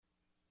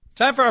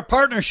Time for our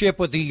partnership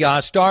with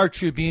the Star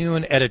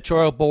Tribune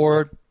editorial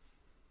board.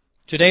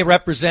 Today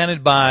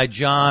represented by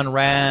John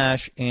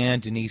Rash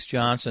and Denise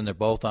Johnson. They're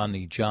both on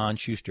the John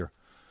Schuster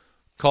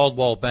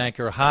Coldwell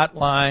Banker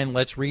Hotline.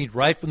 Let's read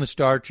right from the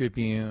Star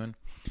Tribune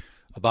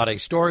about a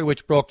story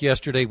which broke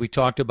yesterday. We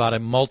talked about it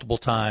multiple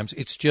times.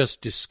 It's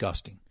just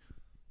disgusting.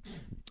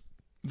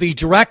 The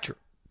director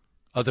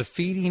of the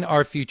Feeding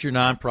Our Future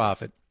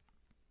nonprofit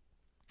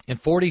and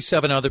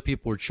 47 other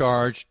people were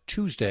charged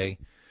Tuesday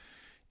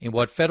in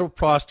what federal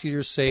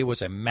prosecutors say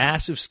was a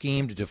massive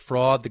scheme to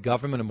defraud the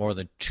government of more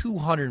than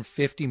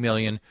 $250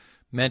 million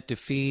meant to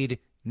feed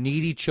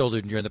needy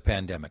children during the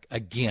pandemic.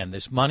 Again,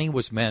 this money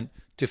was meant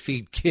to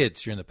feed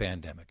kids during the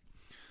pandemic.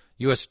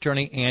 U.S.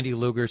 Attorney Andy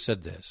Lugar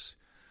said this: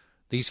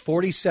 these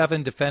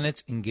 47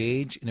 defendants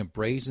engage in a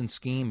brazen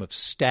scheme of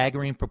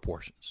staggering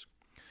proportions.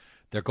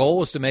 Their goal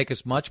was to make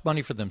as much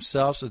money for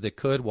themselves as they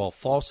could while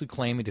falsely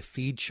claiming to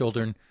feed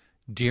children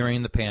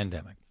during the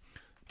pandemic.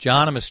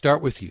 John, I'm going to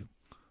start with you.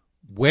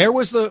 Where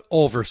was the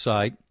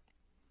oversight,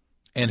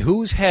 and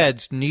whose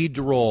heads need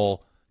to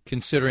roll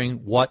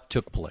considering what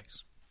took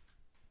place?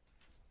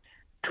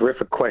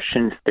 Terrific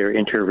questions. They're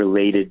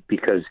interrelated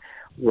because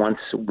once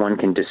one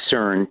can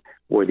discern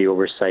where the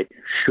oversight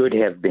should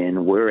have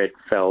been, where it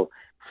fell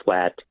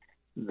flat,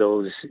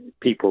 those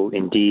people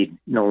indeed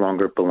no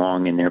longer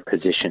belong in their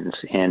positions.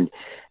 And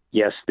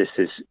yes, this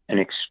is an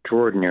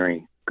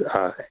extraordinary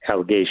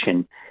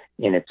allegation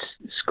in its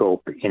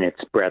scope, in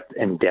its breadth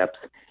and depth.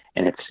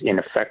 And it's in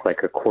effect like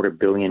a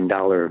 $250 million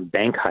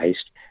bank heist.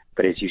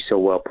 But as you so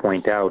well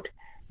point out,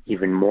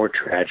 even more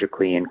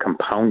tragically and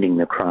compounding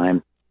the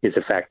crime is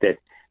the fact that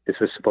this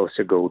was supposed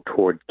to go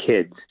toward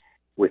kids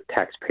with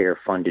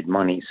taxpayer-funded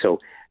money. So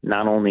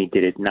not only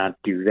did it not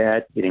do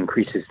that, it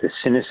increases the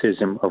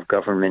cynicism of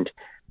government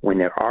when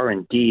there are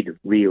indeed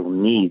real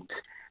needs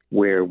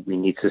where we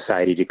need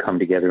society to come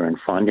together and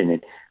fund, and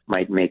it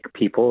might make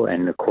people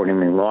and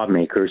accordingly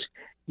lawmakers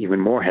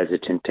even more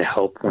hesitant to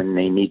help when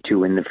they need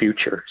to in the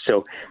future.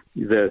 So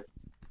the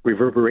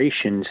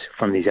reverberations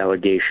from these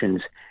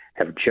allegations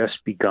have just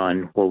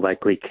begun, will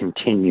likely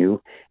continue,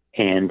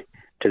 and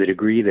to the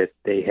degree that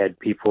they had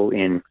people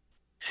in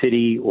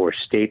city or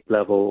state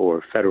level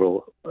or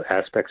federal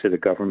aspects of the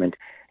government,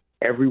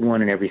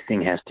 everyone and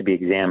everything has to be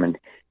examined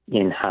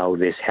in how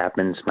this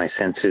happens. My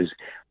sense is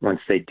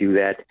once they do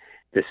that,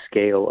 the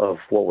scale of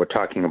what we're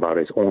talking about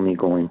is only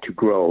going to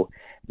grow.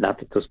 Not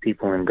that those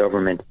people in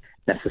government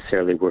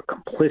necessarily were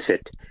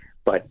complicit,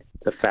 but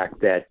the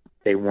fact that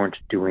they weren't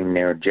doing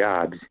their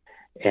jobs,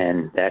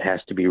 and that has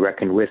to be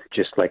reckoned with,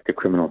 just like the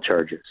criminal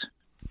charges.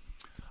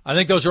 I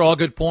think those are all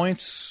good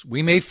points.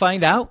 We may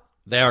find out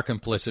they are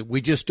complicit.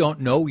 We just don't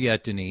know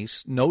yet,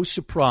 Denise. No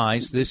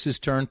surprise, this has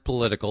turned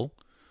political.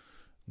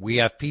 We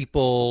have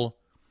people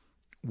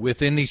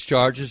within these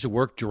charges who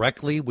work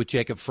directly with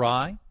Jacob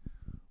Frey.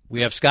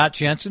 We have Scott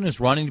Jensen, who's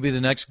running to be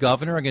the next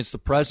governor against the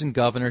present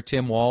governor,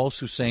 Tim Walz,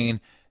 who's saying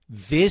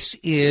this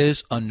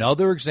is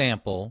another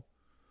example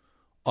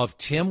of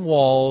Tim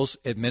Walz's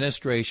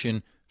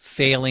administration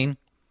failing,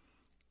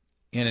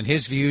 and in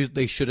his view,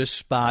 they should have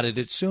spotted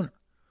it sooner.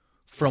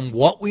 From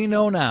what we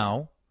know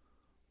now,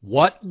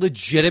 what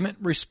legitimate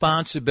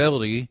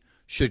responsibility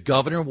should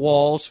Governor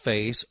Walz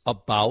face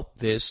about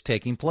this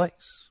taking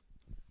place?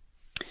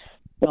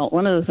 Well,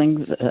 one of the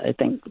things I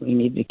think we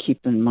need to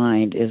keep in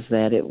mind is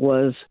that it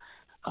was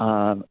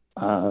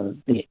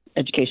the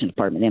Education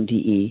Department,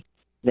 MDE,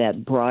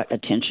 that brought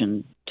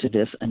attention to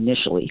this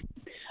initially.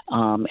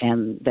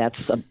 And that's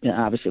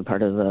obviously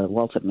part of the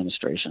Walz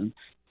administration.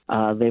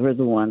 They were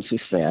the ones who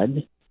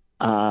said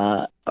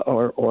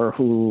or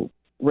who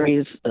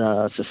raised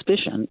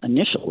suspicion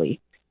initially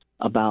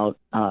about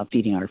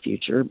Feeding Our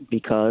Future,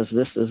 because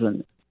this is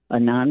a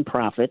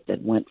nonprofit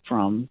that went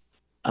from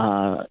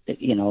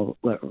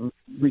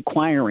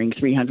requiring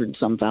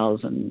 $300-some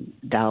thousand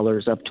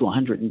up to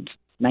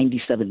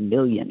 $197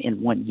 million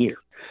in 1 year.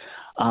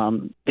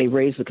 They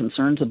raised the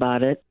concerns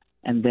about it,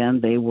 and then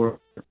they were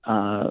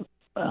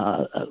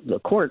the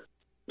court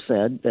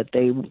said that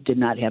they did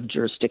not have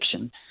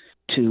jurisdiction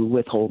to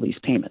withhold these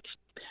payments.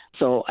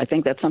 So I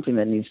think that's something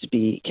that needs to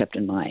be kept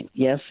in mind.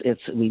 Yes,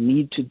 we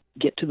need to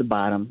get to the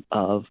bottom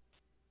of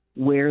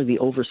where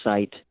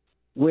exactly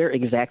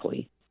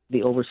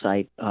the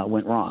oversight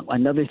went wrong.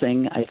 Another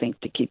thing I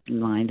think to keep in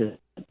mind is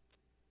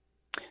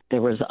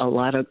there was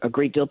a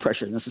great deal of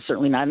pressure, and this is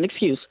certainly not an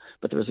excuse,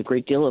 but there was a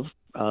great deal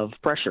of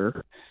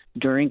pressure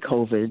during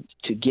COVID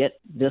to get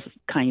this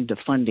kind of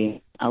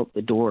funding out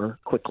the door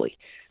quickly.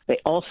 They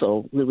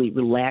also really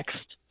relaxed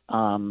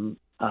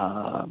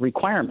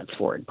requirements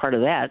for it. Part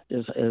of that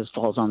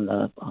falls on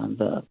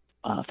the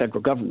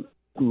federal government,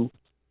 who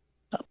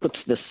puts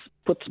the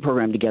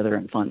program together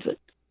and funds it.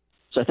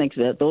 So I think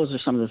that those are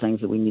some of the things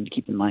that we need to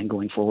keep in mind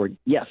going forward.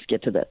 Yes,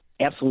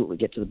 absolutely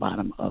get to the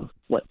bottom of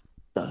what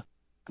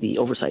the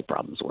oversight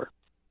problems were.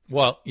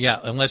 Well, yeah,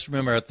 and let's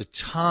remember at the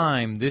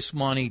time this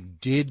money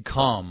did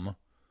come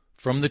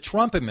from the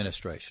Trump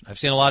administration. I've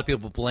seen a lot of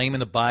people blaming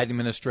the Biden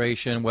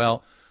administration.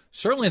 Well,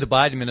 certainly the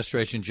Biden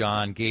administration,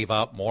 John, gave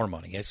out more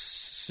money, a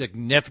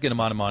significant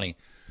amount of money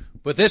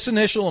But this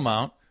initial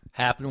amount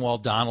happened while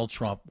Donald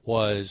Trump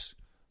was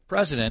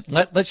president.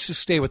 Let's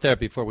just stay with that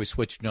before we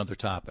switch to another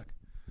topic.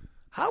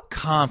 How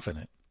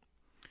confident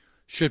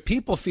should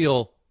people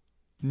feel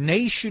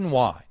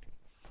nationwide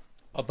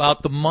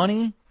about the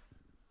money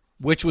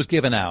which was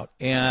given out?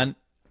 And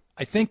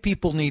I think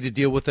people need to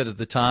deal with it at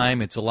the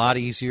time. It's a lot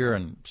easier,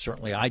 and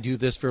certainly I do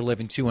this for a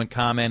living too, and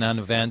comment on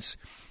events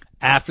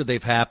after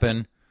they've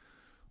happened.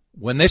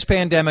 When this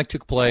pandemic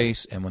took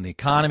place and when the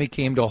economy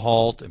came to a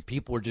halt and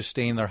people were just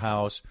staying in their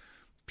house,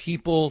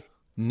 people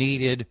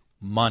needed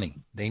money.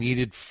 They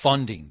needed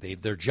funding.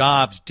 Their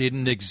jobs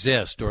didn't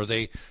exist, or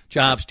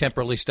jobs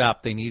temporarily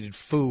stopped. They needed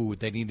food.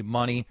 They needed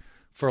money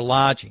for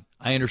lodging.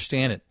 I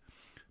understand it.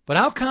 But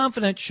how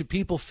confident should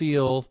people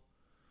feel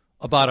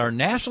about our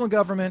national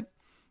government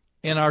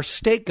and our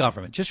state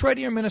government, just right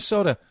here in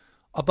Minnesota,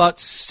 about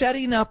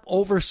setting up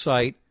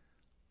oversight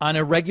on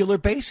a regular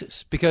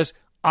basis? Because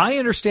I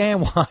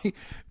understand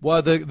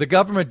why the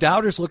government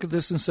doubters look at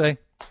this and say,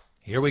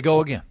 here we go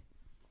again.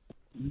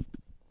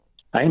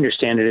 I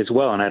understand it as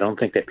well, and I don't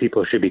think that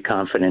people should be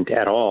confident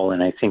at all.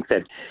 And I think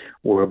that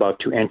we're about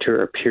to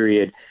enter a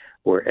period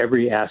where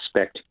every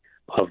aspect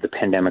of the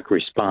pandemic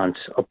response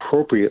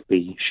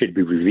appropriately should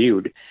be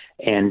reviewed.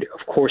 And,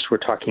 of course, we're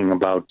talking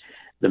about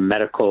the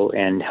medical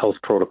and health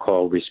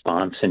protocol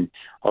response, and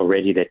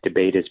already that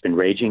debate has been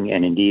raging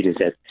and indeed is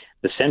at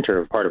the center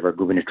of part of our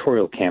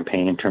gubernatorial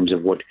campaign in terms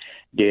of what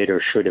did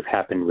or should have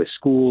happened with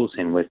schools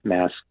and with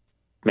mask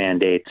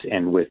mandates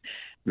and with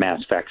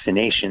mass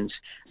vaccinations.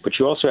 But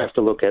you also have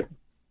to look at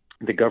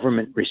the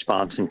government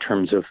response in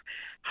terms of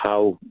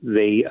how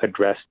they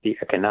address the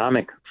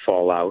economic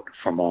fallout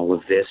from all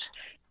of this.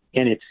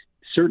 And it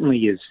certainly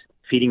is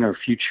feeding our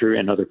future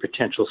and other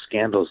potential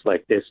scandals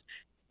like this.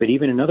 But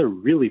even another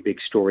really big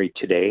story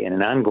today, and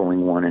an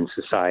ongoing one in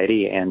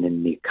society and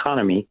in the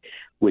economy,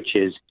 which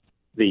is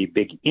the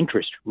big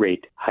interest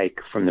rate hike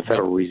from the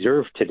Federal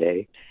Reserve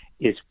today,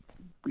 is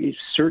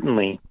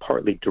certainly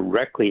partly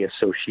directly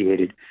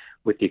associated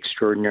with the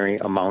extraordinary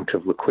amount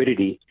of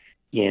liquidity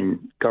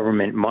in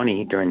government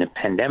money during the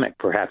pandemic,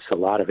 perhaps a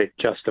lot of it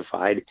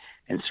justified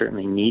and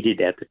certainly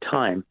needed at the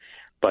time.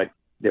 But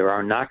there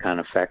are knock-on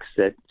effects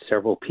that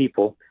several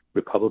people,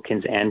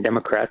 Republicans and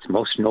Democrats,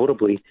 most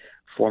notably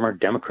former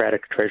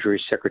Democratic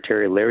Treasury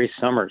Secretary Larry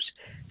Summers,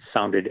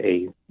 sounded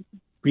a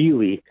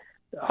really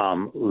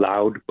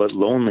loud but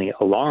lonely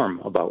alarm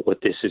about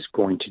what this is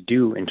going to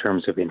do in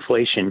terms of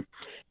inflation.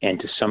 And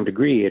to some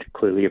degree, it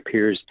clearly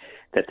appears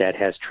that that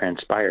has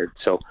transpired.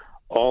 So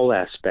all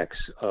aspects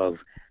of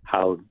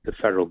how the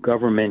federal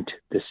government,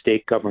 the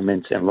state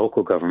governments, and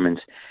local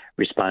governments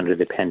respond to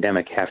the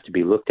pandemic have to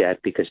be looked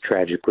at, because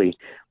tragically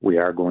we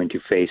are going to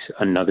face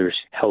another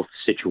health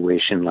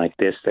situation like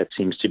this. That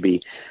seems to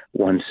be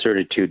one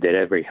certitude that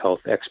every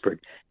health expert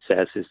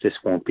says, is this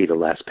won't be the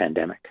last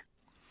pandemic.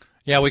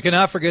 Yeah, we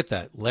cannot forget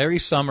that. Larry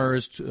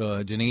Summers,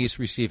 Denise,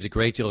 received a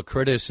great deal of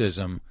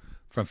criticism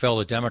from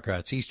fellow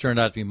Democrats. He's turned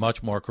out to be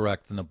much more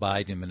correct than the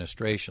Biden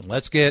administration.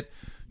 Let's get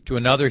to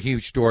another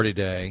huge story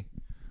today.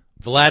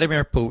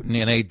 Vladimir Putin,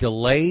 in a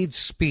delayed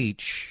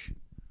speech,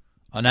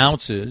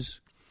 announces,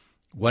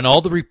 when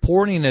all the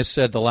reporting has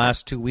said the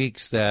last 2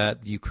 weeks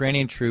that the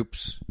Ukrainian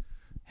troops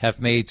have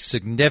made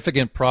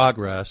significant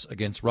progress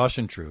against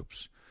Russian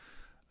troops,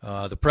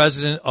 the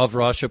president of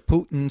Russia,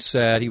 Putin,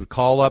 said he would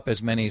call up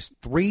as many as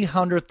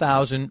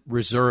 300,000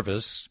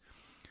 reservists,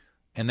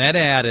 and then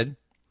added,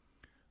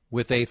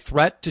 with a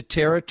threat to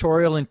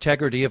territorial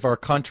integrity of our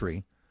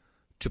country,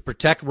 to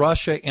protect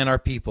Russia and our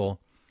people,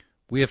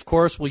 we, of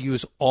course, will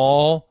use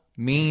all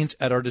means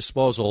at our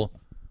disposal.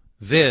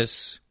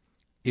 This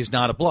is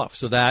not a bluff.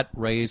 So that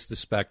raised the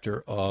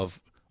specter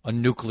of a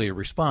nuclear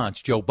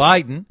response. Joe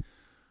Biden,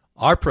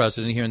 our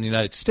president here in the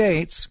United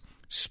States,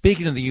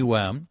 speaking to the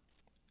UN,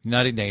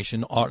 United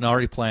Nations, an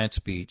already planned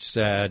speech,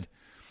 said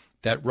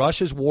that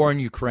Russia's war in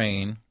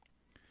Ukraine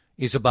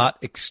is about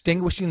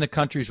extinguishing the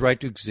country's right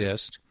to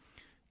exist,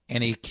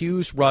 and he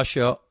accused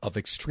Russia of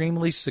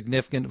extremely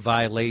significant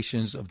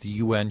violations of the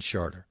UN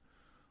Charter.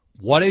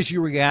 What is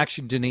your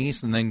reaction,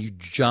 Denise? And then you,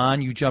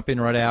 John, you jump in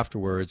right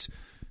afterwards,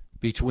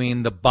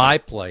 between the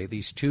byplay,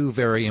 these two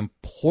very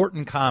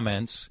important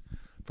comments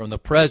from the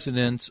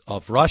presidents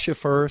of Russia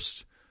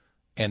first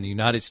and the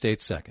United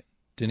States second.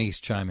 Denise,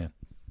 chime in.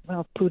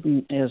 Well,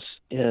 Putin is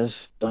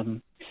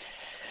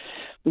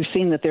we've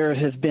seen that there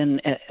has been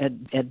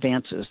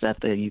advances that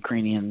the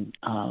Ukrainian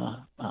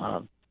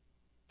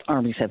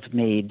armies have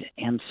made,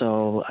 and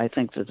so I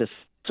think that this is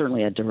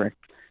certainly a direct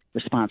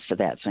response to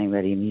that, saying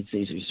that he needs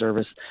these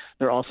reservists.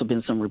 There have also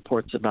been some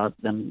reports about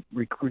them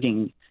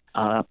recruiting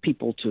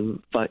people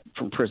to fight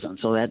from prison,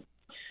 so that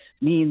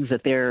means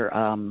that they're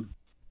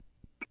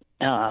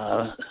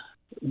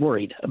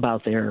worried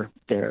about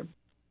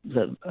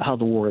how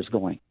the war is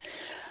going.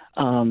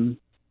 So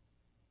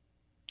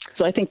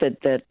I think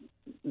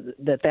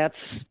that's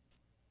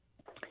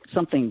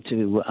something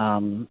to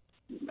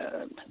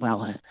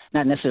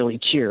not necessarily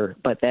cheer,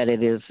 but that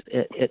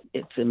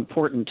it's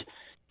important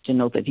to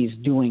note that he's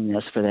doing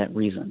this for that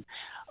reason.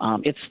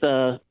 It's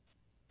the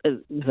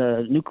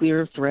the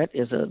nuclear threat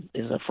is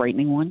a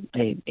frightening one,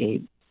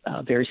 a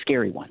very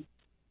scary one,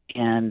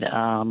 and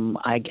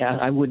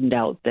I wouldn't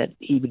doubt that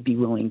he would be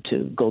willing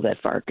to go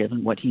that far,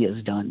 given what he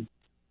has done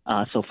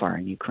so far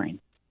in Ukraine.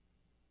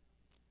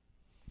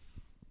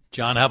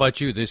 John, how about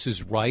you? This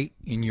is right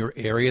in your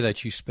area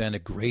that you spend a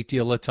great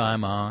deal of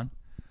time on.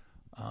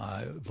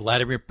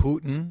 Vladimir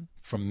Putin,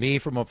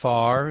 from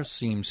afar,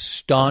 seems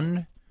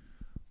stunned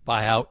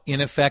by how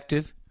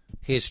ineffective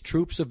his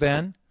troops have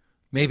been,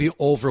 maybe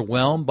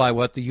overwhelmed by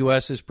what the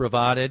U.S. has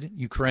provided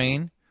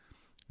Ukraine.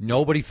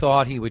 Nobody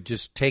thought he would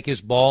just take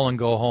his ball and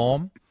go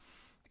home.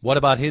 What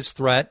about his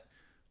threat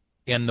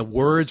and the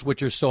words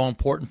which are so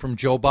important from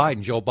Joe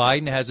Biden? Joe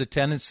Biden has a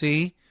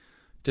tendency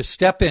to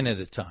step in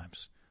at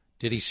times.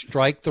 Did he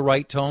strike the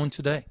right tone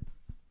today?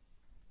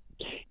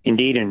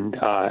 Indeed, and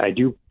I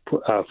do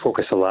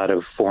focus a lot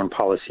of foreign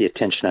policy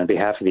attention on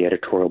behalf of the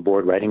editorial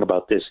board, writing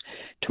about this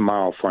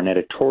tomorrow for an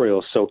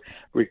editorial. So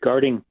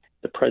regarding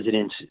the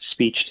president's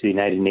speech to the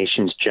United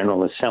Nations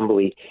General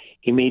Assembly,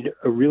 he made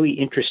a really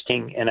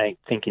interesting and I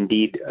think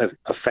indeed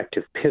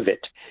effective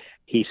pivot.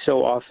 He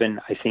so often,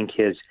 I think,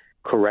 has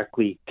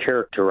correctly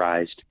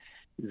characterized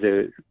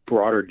the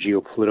broader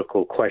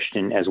geopolitical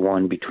question as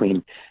one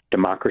between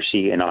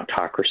democracy and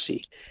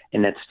autocracy.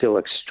 And that's still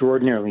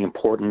extraordinarily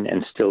important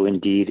and still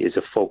indeed is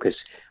a focus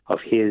of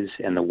his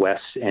and the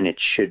West, and it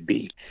should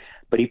be.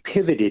 But he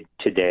pivoted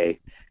today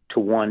to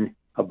one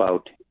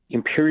about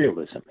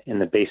imperialism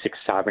and the basic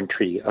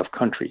sovereignty of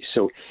countries.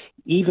 So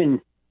even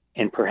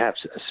and perhaps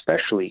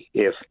especially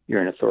if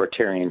you're an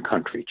authoritarian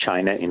country,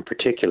 China in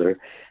particular,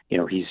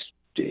 he's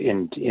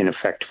in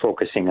effect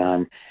focusing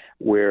on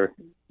where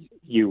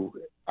you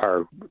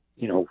are,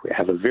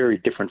 have a very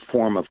different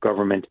form of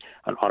government,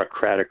 an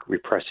autocratic,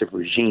 repressive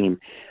regime,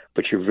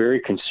 but you're very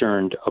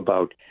concerned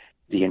about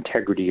the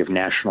integrity of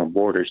national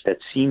borders. That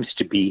seems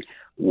to be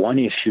one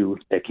issue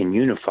that can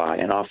unify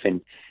an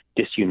often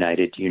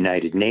disunited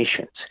United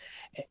Nations.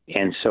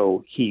 And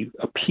so he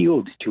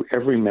appealed to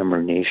every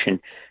member nation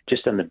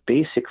just on the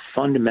basic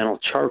fundamental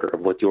charter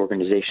of what the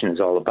organization is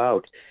all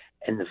about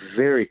and the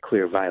very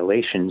clear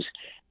violations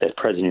that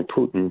President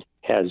Putin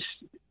has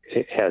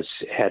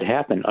had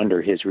happen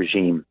under his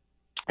regime.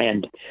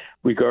 And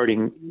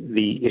regarding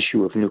the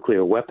issue of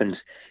nuclear weapons,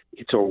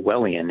 it's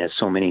Orwellian, as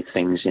so many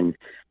things in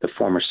the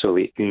former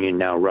Soviet Union,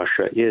 now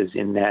Russia, is,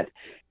 in that,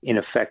 in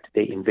effect,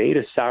 they invade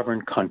a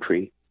sovereign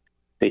country,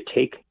 they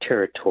take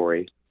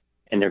territory,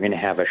 and they're going to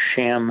have a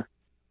sham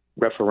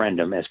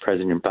referendum, as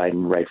President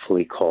Biden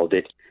rightfully called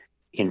it,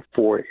 in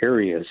 4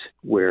 areas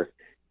where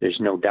there's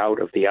no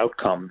doubt of the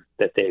outcome,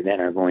 that they then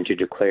are going to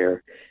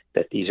declare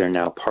that these are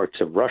now parts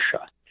of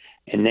Russia.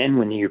 And then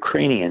when the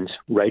Ukrainians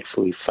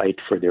rightfully fight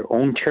for their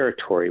own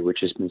territory, which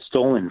has been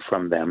stolen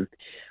from them,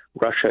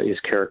 Russia is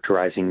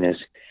characterizing this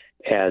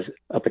as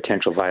a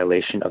potential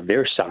violation of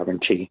their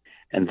sovereignty,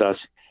 and thus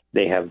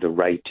they have the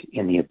right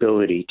and the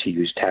ability to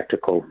use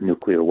tactical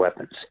nuclear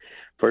weapons.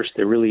 First,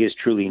 there really is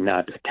truly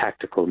not a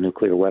tactical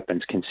nuclear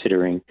weapons,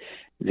 considering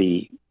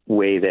the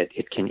way that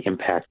it can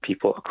impact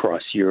people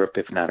across Europe,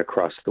 if not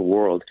across the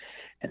world.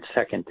 And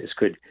second, this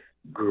could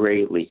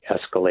greatly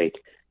escalate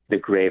the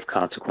grave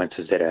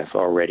consequences that have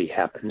already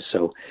happened.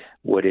 So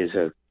what is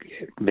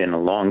been a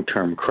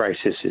long-term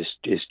crisis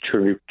is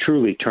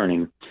truly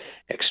turning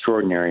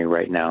extraordinary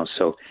right now.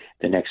 So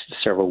the next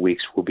several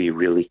weeks will be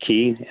really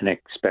key, and I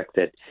expect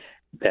that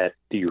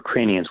the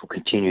Ukrainians will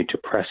continue to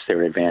press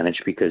their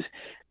advantage, because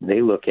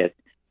they look at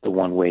the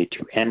one way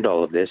to end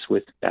all of this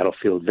with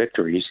battlefield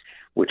victories,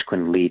 which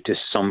can lead to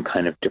some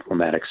kind of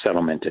diplomatic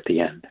settlement at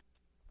the end.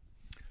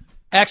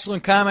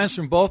 Excellent comments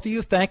from both of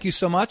you. Thank you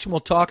so much, and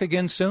we'll talk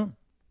again soon.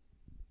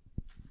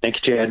 Thanks,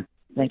 Chad.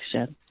 Thanks,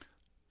 Chad.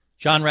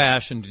 John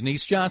Rash and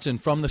Denise Johnson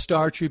from the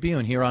Star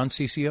Tribune here on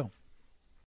CCO.